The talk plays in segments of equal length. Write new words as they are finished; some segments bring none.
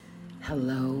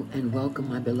Hello and welcome,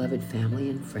 my beloved family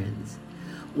and friends.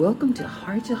 Welcome to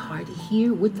Heart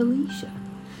here with Alicia.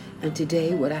 And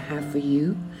today, what I have for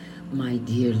you, my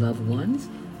dear loved ones,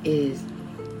 is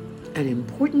an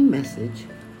important message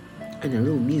and a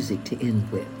little music to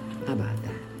end with. How about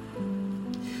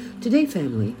that? Today,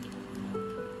 family,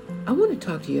 I want to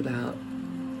talk to you about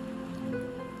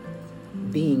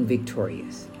being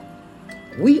victorious.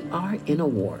 We are in a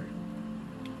war.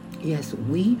 Yes,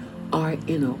 we are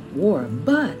in a war,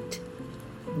 but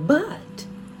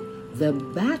the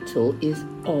battle is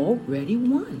already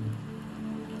won.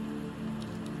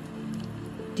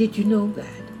 Did you know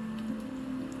that?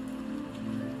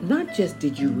 Not just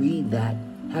did you read that,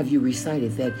 have you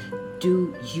recited that,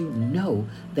 do you know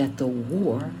that the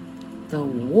war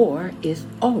is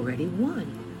already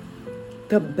won?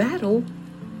 The battle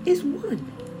is won.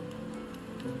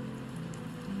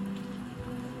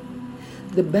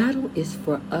 The battle is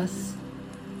for us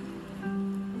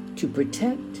to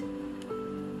protect,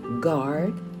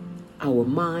 guard our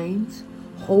minds,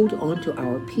 hold on to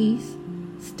our peace,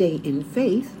 stay in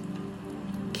faith,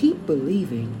 keep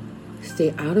believing,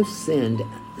 stay out of sin,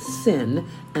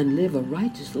 and live a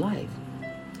righteous life.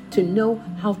 To know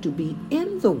how to be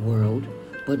in the world,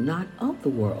 but not of the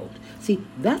world. See,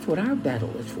 that's what our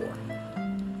battle is for.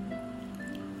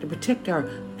 To protect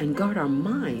and guard our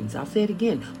minds. I'll say it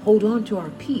again. Hold on to our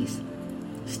peace.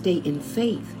 Stay in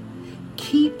faith.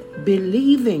 Keep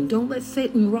believing. Don't let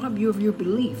Satan rob you of your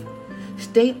belief.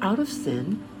 Stay out of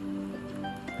sin,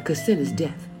 because sin is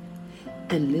death.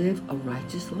 And live a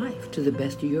righteous life to the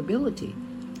best of your ability.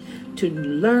 To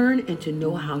learn and to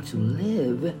know how to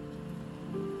live.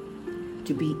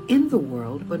 To be in the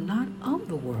world, but not of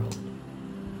the world.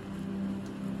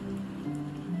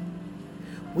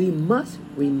 We must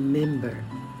remember,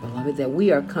 beloved, that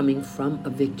we are coming from a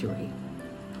victory.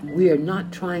 We are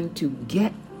not trying to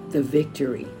get the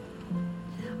victory.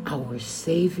 Our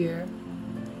Savior,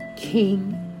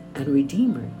 King, and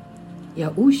Redeemer,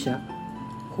 Yahusha,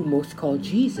 who most called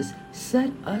Jesus,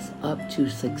 set us up to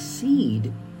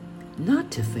succeed,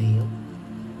 not to fail,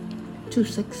 to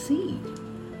succeed.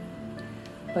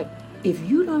 But if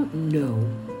you don't know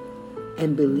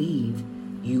and believe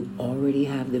you already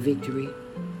have the victory,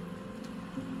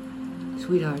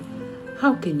 sweetheart,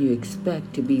 how can you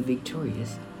expect to be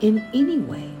victorious in any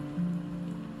way?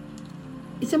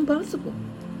 It's impossible.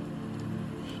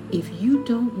 If you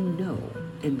don't know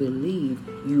and believe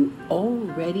you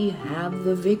already have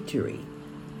the victory,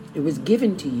 it was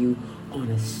given to you on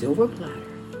a silver platter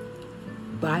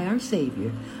by our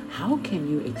Savior, how can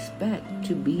you expect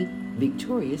to be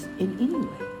victorious in any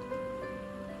way?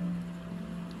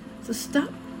 So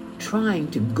stop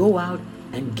trying to go out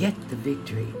and get the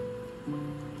victory.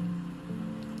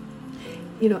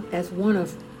 You know, as one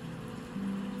of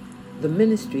the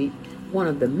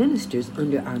ministers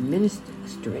under our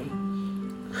ministry,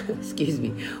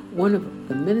 one of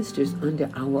the ministers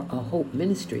under our Hope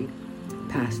ministry,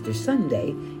 Pastor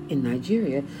Sunday in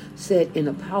Nigeria, said in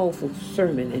a powerful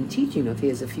sermon and teaching of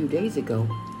his a few days ago,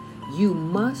 you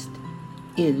must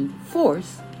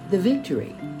enforce the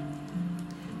victory.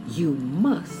 You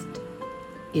must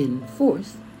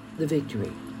enforce the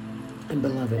victory. And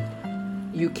beloved,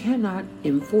 you cannot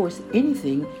enforce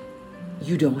anything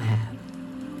you don't have.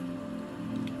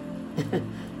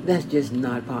 That's just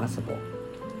not possible.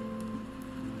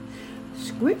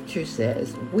 Scripture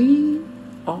says we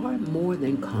are more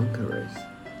than conquerors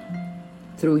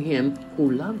through him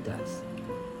who loved us.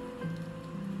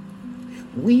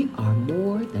 We are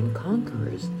more than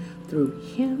conquerors through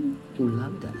him who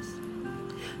loved us.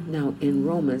 Now in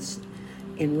Romans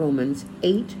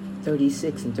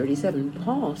 8:36 and 37,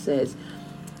 Paul says,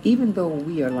 even though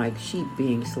we are like sheep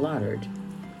being slaughtered,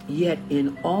 yet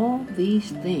in all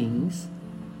these things,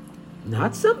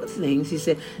 not some things, he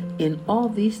said, in all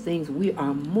these things we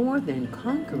are more than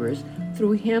conquerors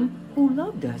through him who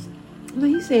loved us. Now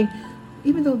he's saying,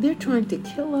 even though they're trying to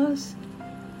kill us,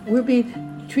 we're being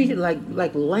treated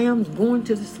like lambs going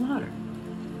to the slaughter.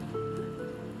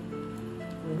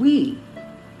 We,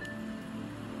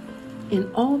 in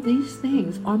all these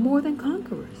things, are more than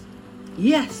conquerors.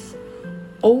 Yes,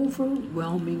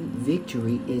 overwhelming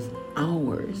victory is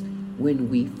ours when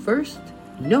we first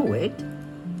know it,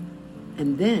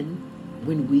 and then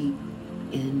when we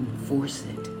enforce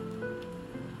it.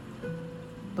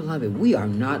 Beloved, we are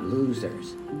not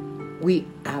losers. We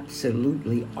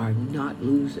absolutely are not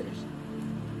losers.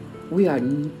 We are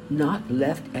not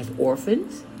left as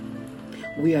orphans.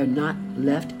 We are not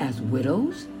left as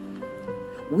widows.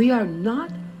 We are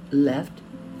not left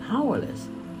powerless.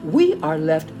 We are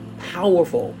left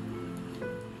powerful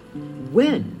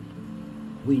when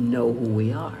we know who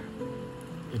we are.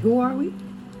 And who are we?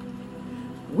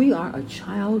 We are a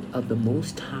child of the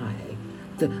Most High,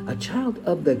 a child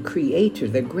of the Creator,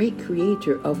 the great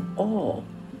Creator of all,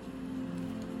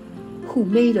 who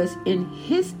made us in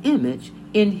His image,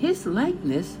 in His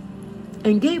likeness,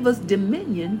 and gave us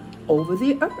dominion over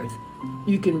the earth.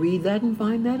 You can read that and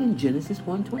find that in Genesis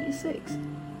 1:26.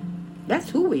 That's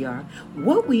who we are.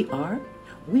 What we are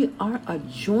a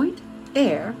joint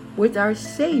heir with our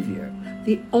Savior,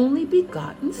 the only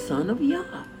begotten Son of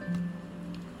Yah.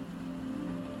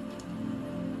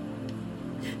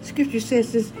 Scripture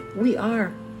says this, we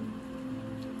are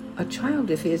a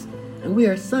child of His, and we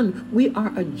are son. We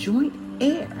are a joint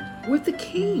heir with the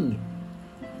King.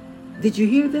 Did you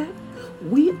hear that?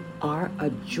 We are a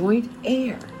joint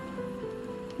heir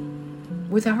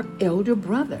with our elder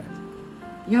brother,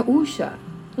 Yahusha,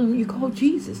 whom you call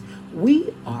Jesus.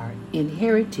 We are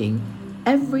inheriting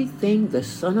everything the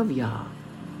Son of Yah,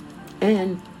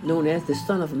 and known as the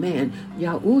Son of Man,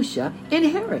 Yahusha,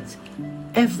 inherits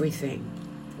everything.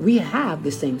 We have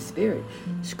the same spirit.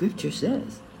 Scripture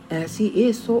says, as He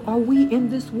is, so are we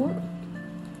in this world.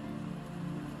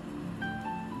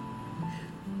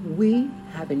 We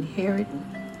have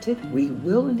inherited, we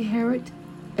will inherit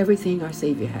everything our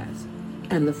Savior has.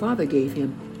 And the Father gave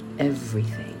Him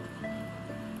everything.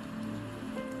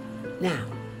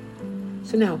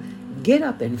 Now, get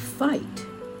up and fight.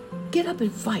 Get up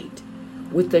and fight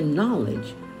with the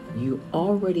knowledge you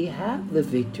already have the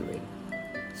victory.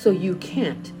 So you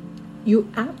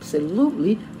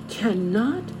absolutely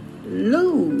cannot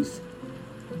lose.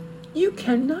 You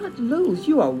cannot lose.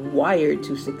 You are wired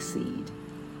to succeed.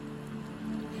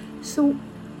 So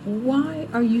why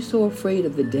are you so afraid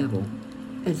of the devil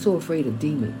and so afraid of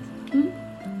demons?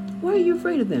 Why are you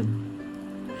afraid of them?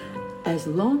 As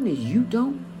long as you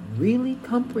don't really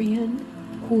comprehend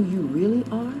who you really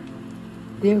are,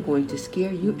 they're going to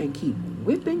scare you and keep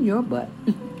whipping your butt.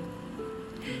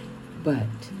 But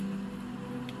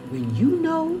when you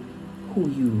know who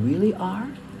you really are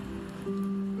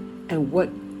and what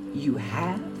you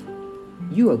have,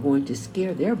 you are going to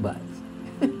scare their butts.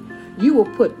 You will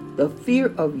put the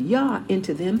fear of Yah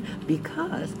into them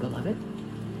because, beloved,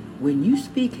 when you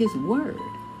speak His word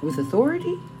with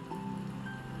authority,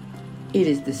 it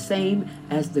is the same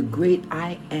as the great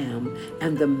I am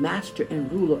and the master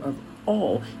and ruler of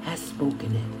all has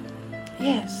spoken it.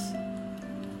 Yes.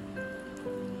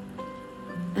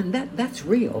 And that's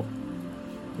real.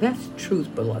 That's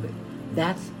truth, beloved.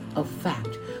 That's a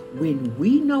fact. When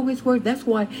we know His word, that's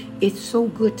why it's so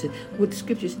good to, with the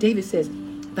scriptures, David says,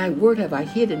 Thy word have I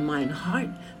hid in mine heart,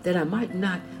 that I might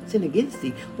not sin against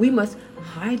Thee. We must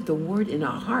hide the word in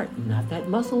our heart, not that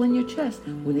muscle in your chest.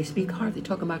 When they speak heart, they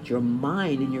talk about your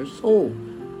mind and your soul.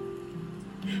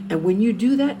 And when you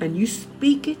do that and you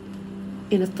speak it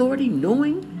in authority,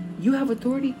 knowing you have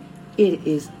authority, it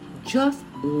is just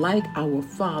like our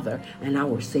Father and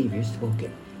our Savior spoke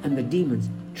it. And the demons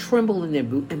tremble in their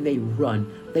boot and they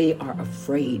run. They are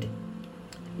afraid.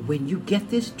 When you get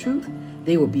this truth,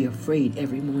 they will be afraid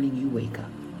every morning you wake up.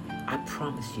 I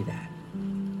promise you that.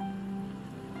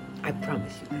 I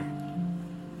promise you that.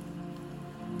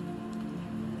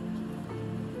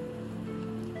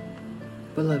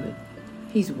 Beloved,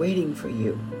 He's waiting for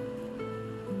you.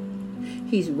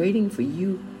 He's waiting for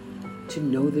you to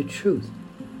know the truth.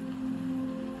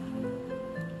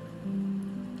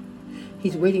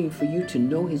 He's waiting for you to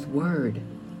know His word.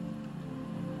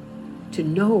 To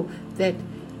know that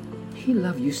He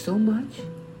loved you so much.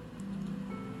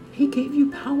 He gave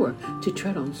you power to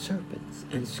tread on serpents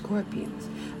and scorpions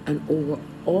and over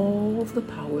all the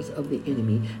powers of the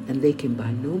enemy, and they can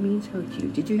by no means hurt you.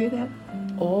 Did you hear that?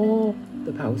 All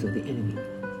the powers of the enemy.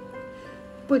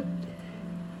 But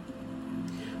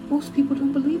most people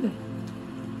don't believe it.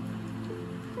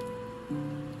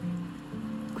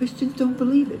 Christians don't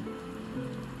believe it.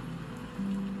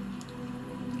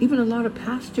 Even a lot of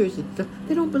pastors and stuff,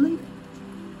 they don't believe it.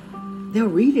 They'll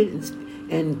read it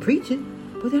and preach it,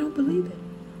 but they don't believe it.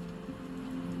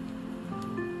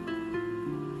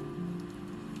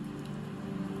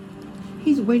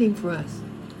 He's waiting for us.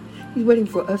 He's waiting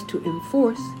for us to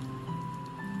enforce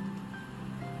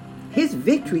His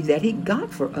victory that He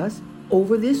got for us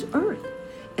over this earth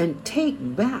and take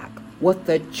back what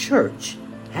the church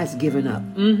has given up.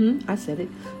 I said it.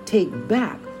 Take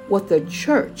back what the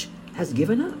church has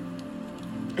given up.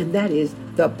 And that is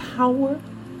the power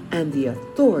and the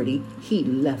authority He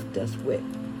left us with,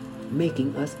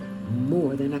 making us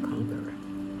more than a conqueror.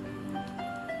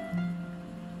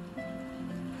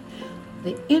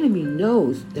 The enemy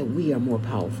knows that we are more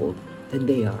powerful than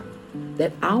they are,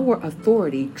 that our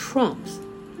authority trumps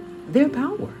their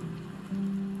power.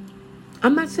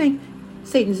 I'm not saying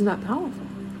Satan is not powerful,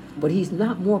 but he's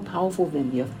not more powerful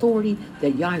than the authority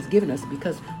that Yah has given us,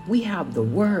 because we have the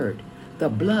word, the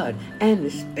blood, and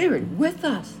the spirit with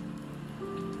us.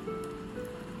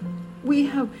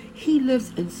 He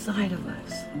lives inside of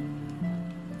us.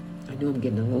 I know I'm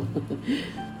getting a little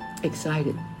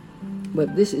excited,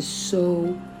 but this is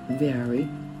so very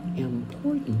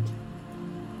important.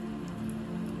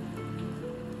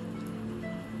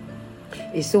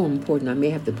 It's so important. I may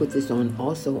have to put this on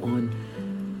also on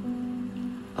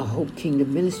a Hope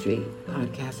Kingdom Ministry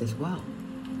podcast as well.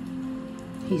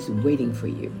 He's waiting for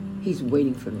you. He's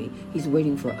waiting for me. He's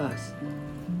waiting for us.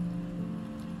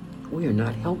 We are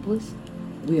not helpless.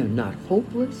 We are not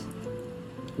hopeless.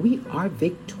 We are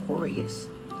victorious.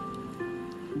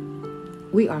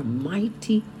 We are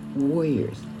mighty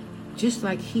warriors, just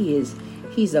like he is.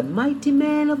 He's a mighty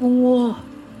man of war,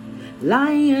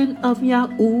 Lion of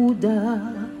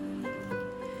Yehudah.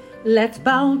 Let's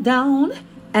bow down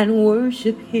and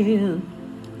worship him.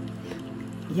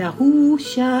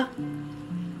 Yahusha,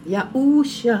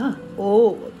 Yahusha,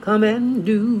 oh, come and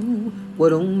do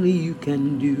what only you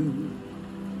can do.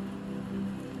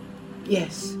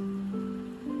 Yes,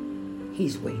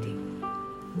 he's waiting.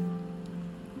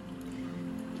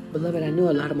 Beloved, I know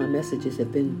a lot of my messages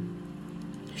have been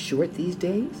short these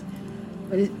days,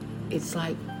 but it's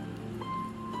like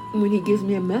when he gives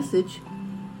me a message,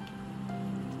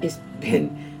 it's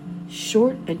been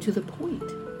short and to the point.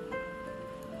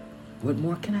 What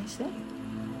more can I say?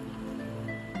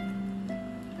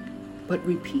 But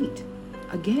repeat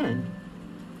again,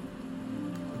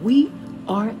 we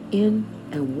are in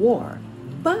a war,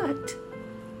 but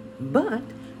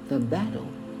the battle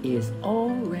is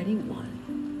already won.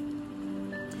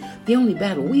 The only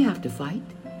battle we have to fight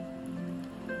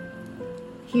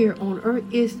here on earth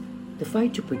is the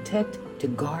fight to protect, to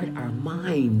guard our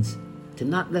minds, to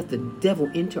not let the devil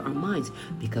into our minds,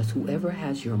 because whoever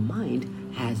has your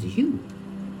mind has you.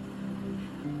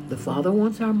 The Father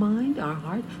wants our mind, our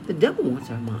heart. The devil wants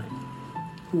our mind.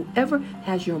 Whoever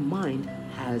has your mind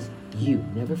has you.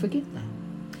 Never forget that.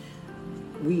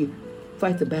 We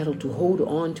fight the battle to hold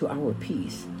on to our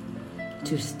peace,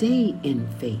 to stay in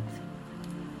faith,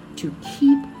 to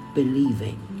keep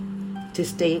believing, to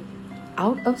stay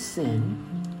out of sin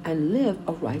and live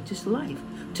a righteous life,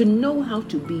 to know how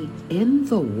to be in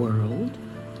the world,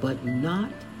 but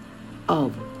not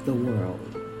of the world.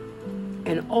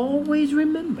 And always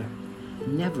remember,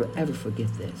 never ever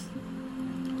forget this.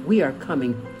 We are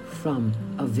coming from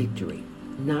a victory,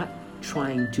 not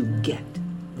trying to get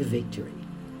the victory.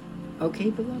 Okay,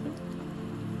 beloved?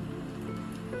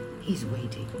 He's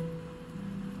waiting.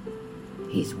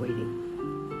 He's waiting.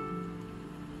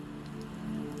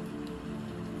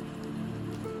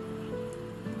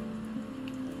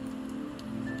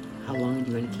 How long are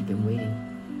you going to keep him waiting?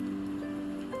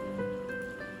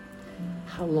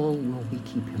 How long will we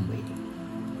keep him waiting?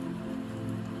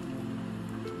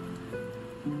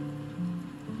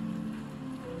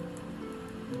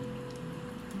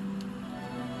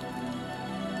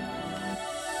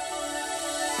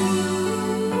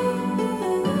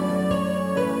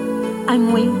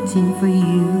 I'm waiting for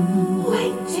you.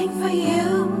 Waiting for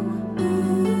you.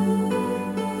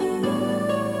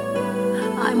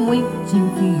 I'm waiting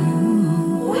for you.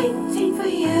 Waiting for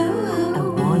you. I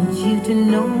want you to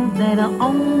know that I'll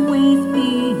always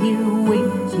be here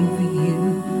waiting for you.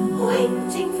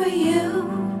 Waiting for you.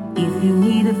 If you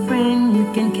need a friend, you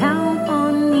can count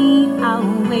on me.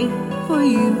 I'll wait for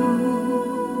you.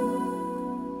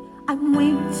 I'm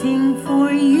waiting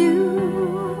for you.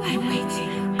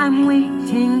 I'm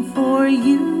waiting for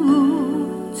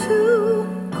you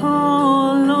to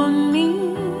call on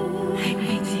me. I'm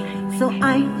waiting so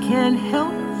I can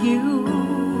help you.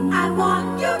 I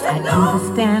want you to know I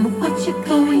understand what you're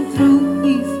going through.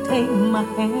 Please take my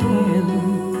hand.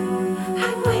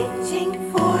 I'm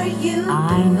waiting for you.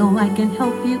 I know I can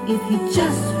help you if you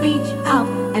just reach out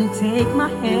and take my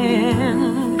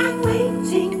hand. I'm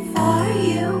waiting for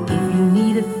you. If you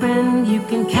need a friend, you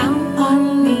can count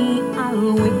on me.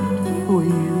 I'll wait for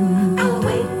you. I'll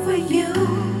wait for you.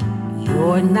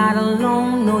 You're not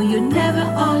alone. No, you're never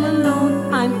all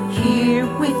alone. I'm here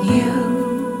with you.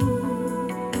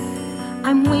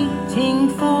 I'm waiting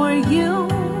for you.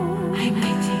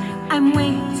 I'm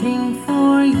waiting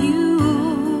for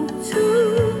you to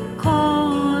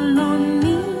call on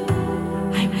me.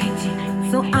 I'm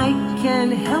waiting so I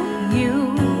can help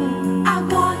you. I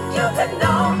want you to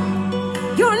know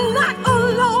you're not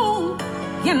alone.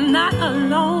 You're not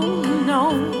alone, no.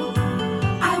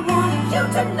 I want you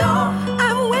to know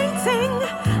I'm waiting,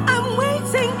 I'm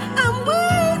waiting, I'm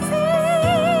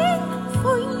waiting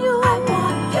for you. I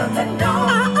want you to know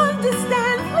I understand.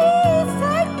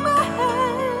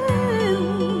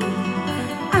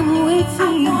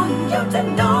 to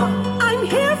know I'm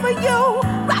here for you,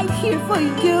 right here for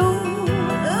you.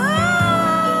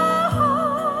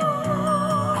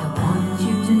 I want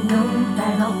you to know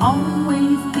that I'll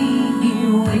always be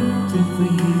here waiting for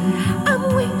you. I'm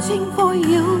waiting for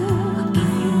you.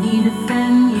 If you need a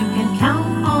friend, you can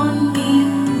count on me.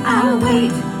 I'll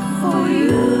wait for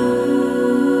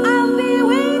you. I'll be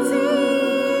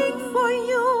waiting for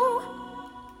you.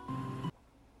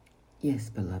 Yes,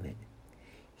 beloved.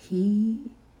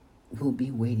 He will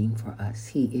be waiting for us.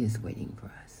 He is waiting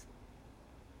for us.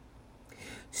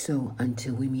 So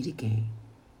until we meet again,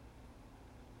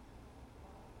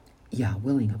 Yah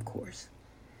willing, of course,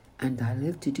 and I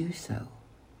live to do so,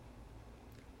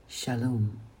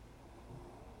 Shalom.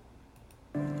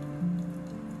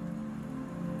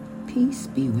 Peace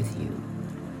be with you,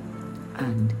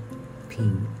 and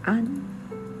Ping An.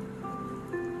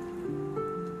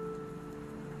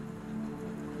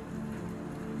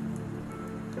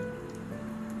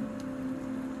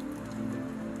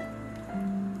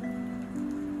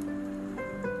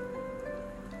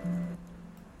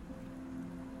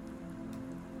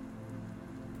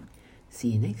 See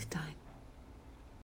you next time.